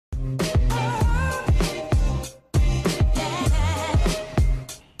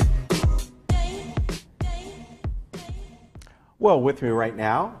Well, with me right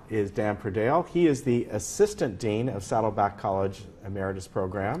now is Dan Predoehl. He is the Assistant Dean of Saddleback College Emeritus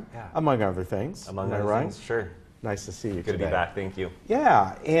Program, among other things. Among other things, sure. Nice to see you today. Good to be back, thank you.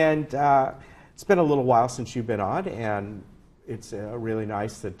 Yeah, and it's been a little while since you've been on, and it's really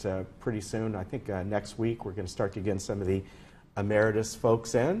nice that pretty soon, I think next week, we're going to start to get some of the emeritus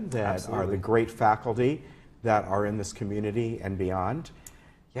folks in that are the great faculty that are in this community and beyond.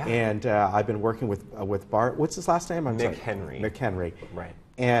 Yeah. And I've been working with Bart. What's his last name? McHenry. McHenry. Right.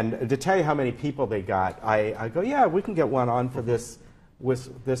 And to tell you how many people they got, I go, yeah, we can get one on for this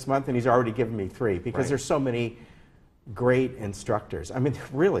month, and he's already given me 3 because there's so many great instructors. I mean,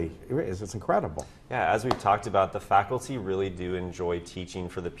 really, it's incredible. Yeah, as we've talked about, the faculty really do enjoy teaching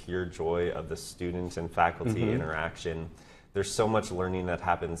for the pure joy of the student and faculty interaction. There's so much learning that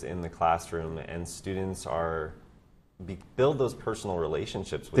happens in the classroom, and students build those personal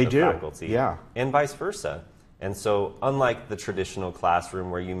relationships with the faculty, and vice versa. And so, unlike the traditional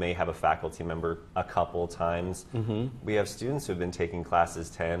classroom where you may have a faculty member a couple times, we have students who have been taking classes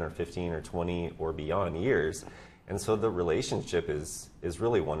 10 or 15 or 20 or beyond years. And so the relationship is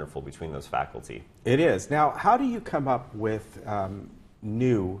really wonderful between those faculty. It is. Now, how do you come up with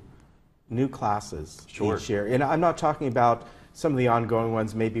new classes each year? And I'm not talking about some of the ongoing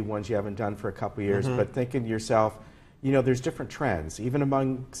ones, maybe ones you haven't done for a couple years, but thinking to yourself, you know, there's different trends, even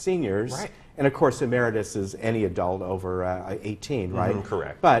among seniors. Right. And of course, emeritus is any adult over 18, right?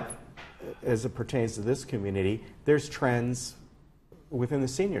 Correct. But as it pertains to this community, there's trends within the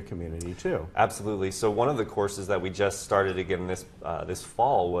senior community too. Absolutely. So one of the courses that we just started again this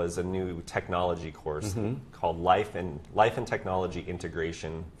fall was a new technology course called Life and Technology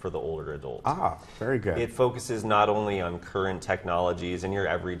Integration for the Older Adult. Ah, very good. It focuses not only on current technologies in your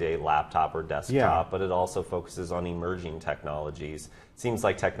everyday laptop or desktop, but it also focuses on emerging technologies. It seems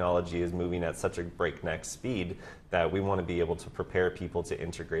like technology is moving at such a breakneck speed that we want to be able to prepare people to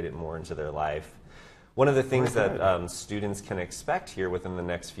integrate it more into their life. One of the things that students can expect here within the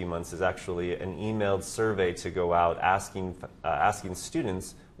next few months is actually an emailed survey to go out asking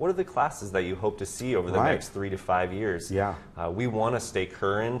students, what are the classes that you hope to see over the next 3 to 5 years? Yeah. We want to stay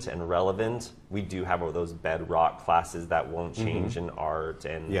current and relevant. We do have those bedrock classes that won't change in art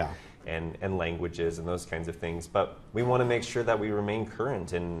and languages and those kinds of things. But we want to make sure that we remain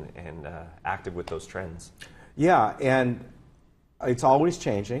current and active with those trends. Yeah, and it's always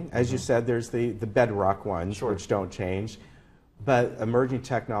changing. As you said, there's the bedrock ones, which don't change. But emerging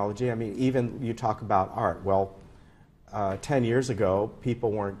technology, I mean, even you talk about art. Well, 10 years ago,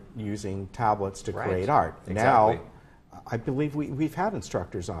 people weren't using tablets to create art. Now, I believe we've had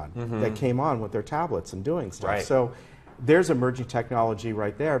instructors on that came on with their tablets and doing stuff. So there's emerging technology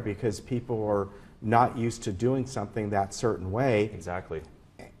right there because people are not used to doing something that certain way. Exactly.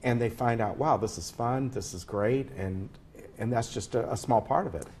 And they find out, wow, this is fun, this is great, and that's just a small part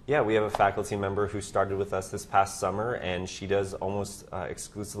of it. Yeah, we have a faculty member who started with us this past summer, and she does almost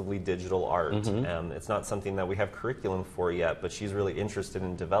exclusively digital art. It's not something that we have curriculum for yet, but she's really interested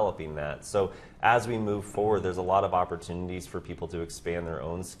in developing that. So as we move forward, there's a lot of opportunities for people to expand their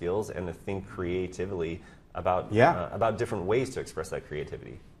own skills and to think creatively about different ways to express that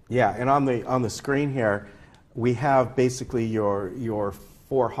creativity. Yeah, and on the screen here, we have basically your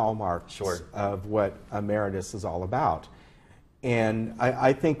 4 hallmarks of what emeritus is all about. And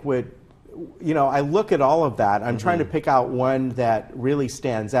I think I look at all of that. I'm trying to pick out one that really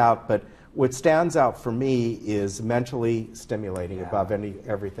stands out, but what stands out for me is mentally stimulating above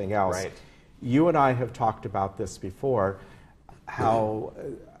everything else. Right. You and I have talked about this before, how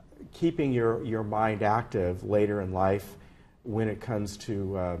keeping your mind active later in life when it comes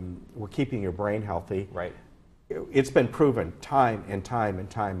to keeping your brain healthy. Right. It's been proven time and time and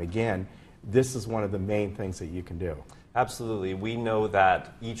time again, this is one of the main things that you can do. Absolutely. We know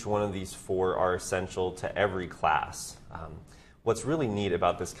that each one of these 4 are essential to every class. What's really neat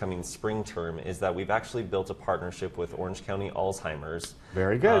about this coming spring term is that we've actually built a partnership with Orange County Alzheimer's.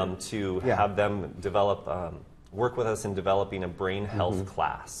 Very good. To have them work with us in developing a brain health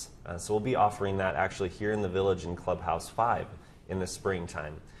class. So we'll be offering that actually here in the village in Clubhouse 5 in the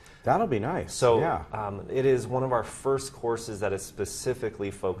springtime. That'll be nice. So it is one of our first courses that is specifically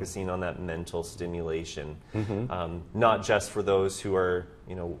focusing on that mental stimulation, not just for those who are,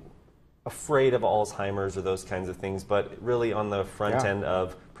 afraid of Alzheimer's or those kinds of things, but really on the front end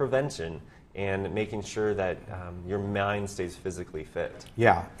of prevention and making sure that your mind stays physically fit.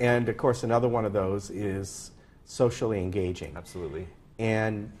 Yeah, and of course another one of those is socially engaging. Absolutely.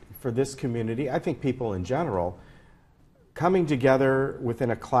 And for this community, I think people in general, coming together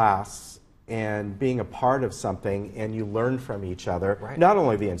within a class and being a part of something, and you learn from each other, Right. not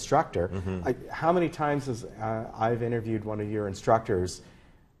only the instructor. How many times has I've interviewed one of your instructors,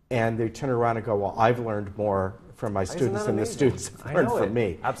 and they turn around and go, well, I've learned more from my students than the students have learned from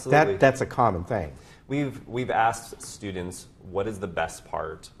me. Absolutely. That's a common thing. We've asked students, what is the best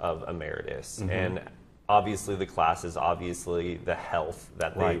part of Emeritus? And obviously the class is obviously the health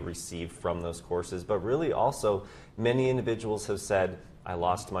that they receive from those courses, but really also many individuals have said, I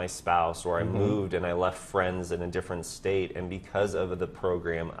lost my spouse, or I moved and I left friends in a different state, and because of the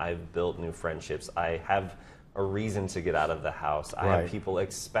program I've built new friendships. I have a reason to get out of the house. I have people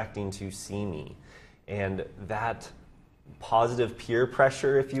expecting to see me. And that positive peer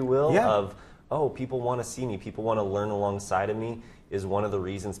pressure, if you will, of, oh, people want to see me, people want to learn alongside of me, is one of the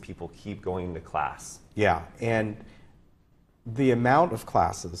reasons people keep going to class. Yeah, and the amount of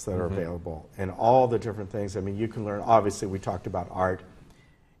classes that are available and all the different things, I mean, you can learn, obviously we talked about art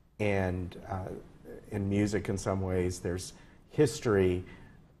and in music in some ways, there's history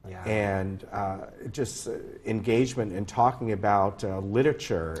and just engagement in talking about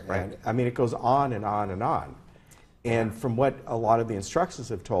literature. And I mean, it goes on and on and on. And from what a lot of the instructors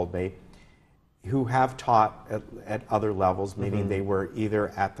have told me, who have taught at other levels, meaning they were either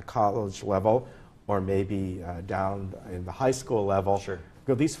at the college level or maybe down in the high school level,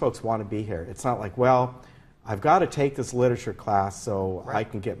 go, these folks want to be here. It's not like, well, I've got to take this literature class so I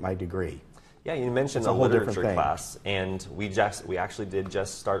can get my degree. Yeah, you mentioned the literature class, and we actually did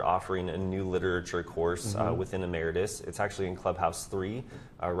just start offering a new literature course within Emeritus. It's actually in Clubhouse 3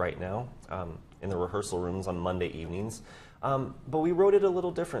 right now, in the rehearsal rooms on Monday evenings. But we wrote it a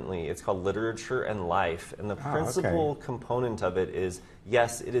little differently. It's called Literature and Life, and the principal component of it is,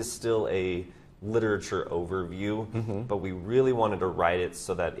 yes, it is still a literature overview, but we really wanted to write it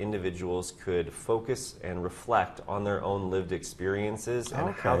so that individuals could focus and reflect on their own lived experiences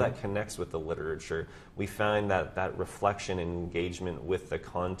and how that connects with the literature. We find that that reflection and engagement with the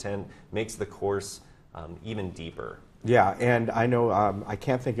content makes the course even deeper. Yeah, and I know, I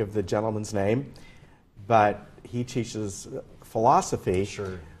can't think of the gentleman's name, but he teaches philosophy,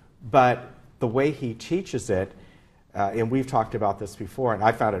 but the way he teaches it, and we've talked about this before, and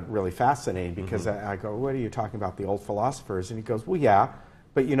I found it really fascinating because I go, what are you talking about, the old philosophers? And he goes, well, yeah,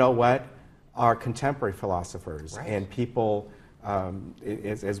 but you know what? Our contemporary philosophers and people,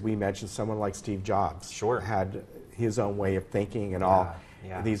 as we mentioned, someone like Steve Jobs had his own way of thinking and all.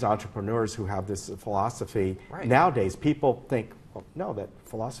 These entrepreneurs who have this philosophy. Nowadays, people think, well, no, that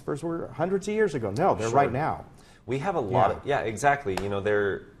philosophers were hundreds of years ago. No, they're right now. We have a lot of, exactly. You know,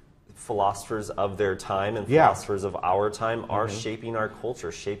 they're philosophers of their time and philosophers of our time are shaping our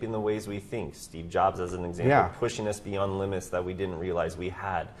culture, shaping the ways we think. Steve Jobs, as an example, pushing us beyond limits that we didn't realize we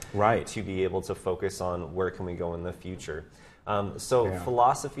had to be able to focus on where can we go in the future.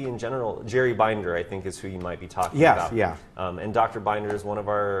 Philosophy in general, Jerry Binder, I think, is who you might be talking about. And Dr. Binder is one of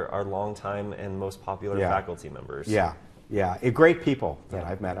our longtime and most popular faculty members. Great people that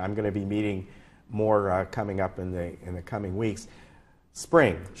I've met. I'm going to be meeting more coming up in the coming weeks.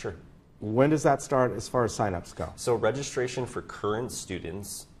 Spring. When does that start as far as signups go? So registration for current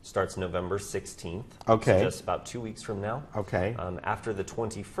students starts November 16th. So just about 2 weeks from now. After the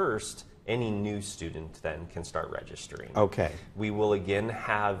 21st, any new student then can start registering. We will again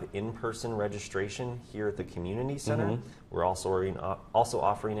have in-person registration here at the Community Center. We're also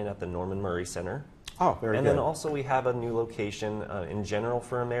offering it at the Norman Murray Center. And then also we have a new location in general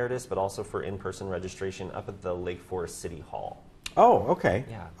for Emeritus, but also for in-person registration up at the Lake Forest City Hall. All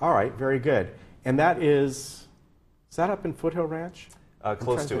right, very good. And that is that up in Foothill Ranch?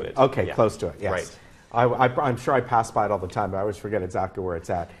 Close to it. Close to it, yes. I'm sure I pass by it all the time, but I always forget exactly where it's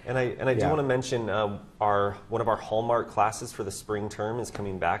at. And I do want to mention one of our hallmark classes for the spring term is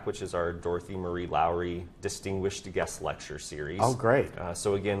coming back, which is our Dorothy Marie Lowry Distinguished Guest Lecture Series.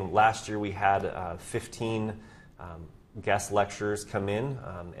 So again, last year we had 15 guest lecturers come in,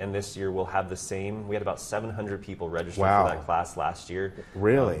 and this year we'll have the same. We had about 700 people register for that class last year.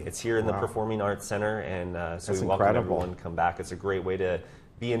 It's here in the Performing Arts Center, and so we welcome everyone to come back. It's a great way to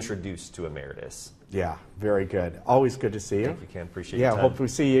be introduced to Emeritus. Very good. Always good to see you. Thank you, Ken. Appreciate your time. Hope we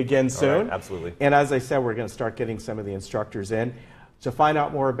see you again soon. Absolutely. And as I said, we're going to start getting some of the instructors in. To find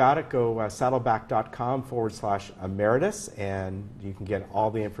out more about it, go saddleback.com/emeritus, and you can get all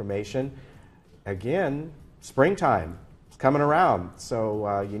the information. Again, springtime is coming around,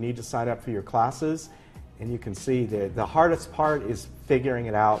 so you need to sign up for your classes. And you can see the hardest part is figuring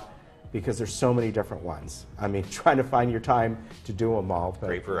it out, because there's so many different ones. I mean, trying to find your time to do them all. But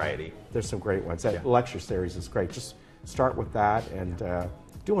great variety. There's some great ones. That lecture series is great. Just start with that and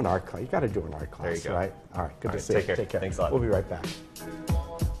do an art class. You got to do an art class, right? All right. Good to see you. Take care. Thanks a lot. We'll be right back.